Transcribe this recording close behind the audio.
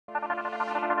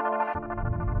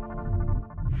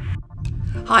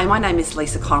Hi, my name is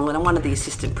Lisa Connell and I'm one of the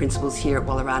assistant principals here at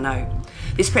Wallarano.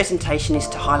 This presentation is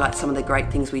to highlight some of the great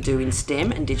things we do in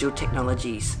STEM and digital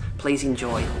technologies. Please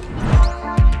enjoy.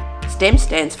 STEM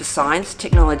stands for science,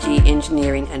 technology,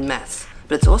 engineering and maths,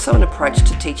 but it's also an approach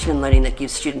to teaching and learning that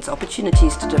gives students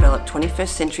opportunities to develop 21st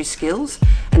century skills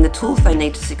and the tools they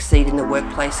need to succeed in the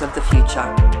workplace of the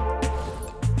future.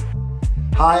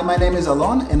 Hi, my name is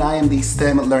Alon and I am the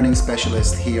STEM Learning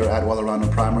Specialist here at Wallarano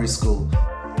Primary School.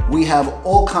 We have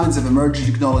all kinds of emerging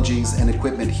technologies and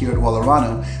equipment here at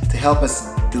Wallarano to help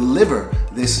us deliver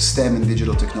this STEM and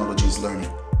digital technologies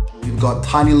learning. We've got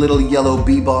tiny little yellow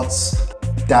B-bots,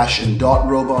 dash and dot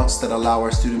robots that allow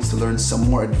our students to learn some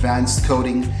more advanced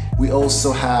coding. We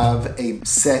also have a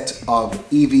set of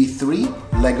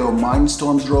EV3 Lego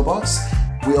Mindstorms robots.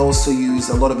 We also use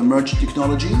a lot of emerging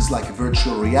technologies like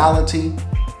virtual reality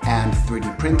and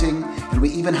 3D printing, and we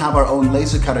even have our own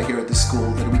laser cutter here at the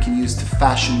school that we can use to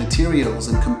fashion materials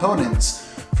and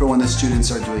components for when the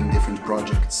students are doing different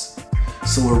projects.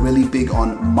 So we're really big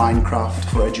on Minecraft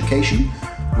for education.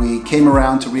 We came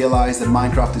around to realize that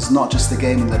Minecraft is not just a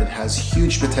game and that it has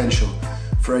huge potential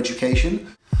for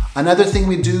education. Another thing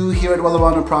we do here at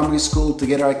Wallarano Primary School to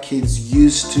get our kids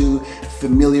used to,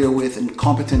 familiar with and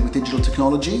competent with digital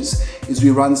technologies is we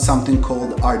run something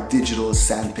called our digital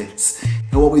sandpits.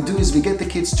 And what we do is we get the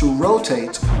kids to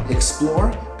rotate,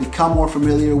 explore, become more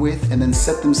familiar with and then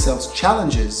set themselves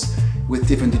challenges with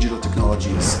different digital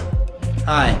technologies.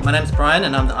 Hi, my name's Brian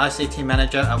and I'm the ICT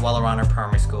Manager at Wallarano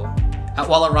Primary School. At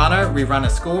Wallarano, we run a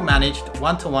school-managed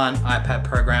one-to-one iPad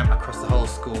program across the whole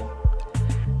school.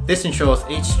 This ensures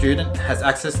each student has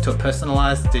access to a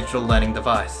personalised digital learning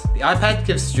device. The iPad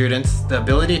gives students the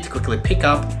ability to quickly pick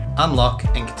up, unlock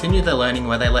and continue their learning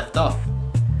where they left off.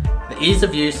 The ease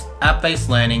of use, app-based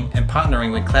learning and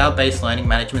partnering with cloud-based learning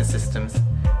management systems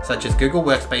such as Google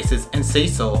Workspaces and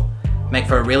Seesaw make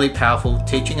for a really powerful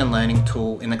teaching and learning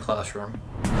tool in the classroom.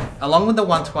 Along with the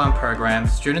one-to-one program,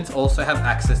 students also have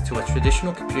access to a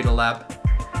traditional computer lab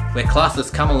where classes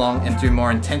come along and do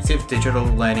more intensive digital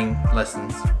learning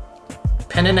lessons.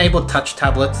 Pen-enabled touch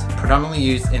tablets, predominantly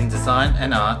used in design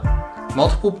and art,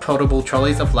 multiple portable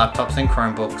trolleys of laptops and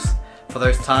Chromebooks for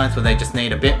those times where they just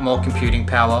need a bit more computing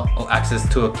power or access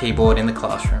to a keyboard in the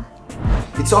classroom.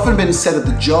 It's often been said that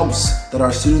the jobs that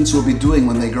our students will be doing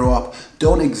when they grow up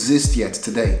don't exist yet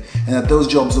today, and that those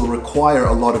jobs will require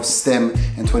a lot of STEM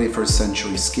and 21st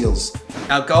century skills.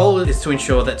 Our goal is to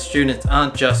ensure that students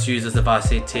aren't just users of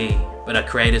ICT, but are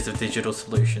creators of digital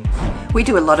solutions. We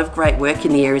do a lot of great work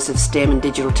in the areas of STEM and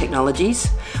digital technologies.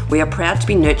 We are proud to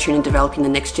be nurturing and developing the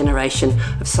next generation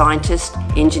of scientists,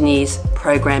 engineers,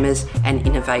 programmers and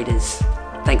innovators.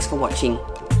 Thanks for watching.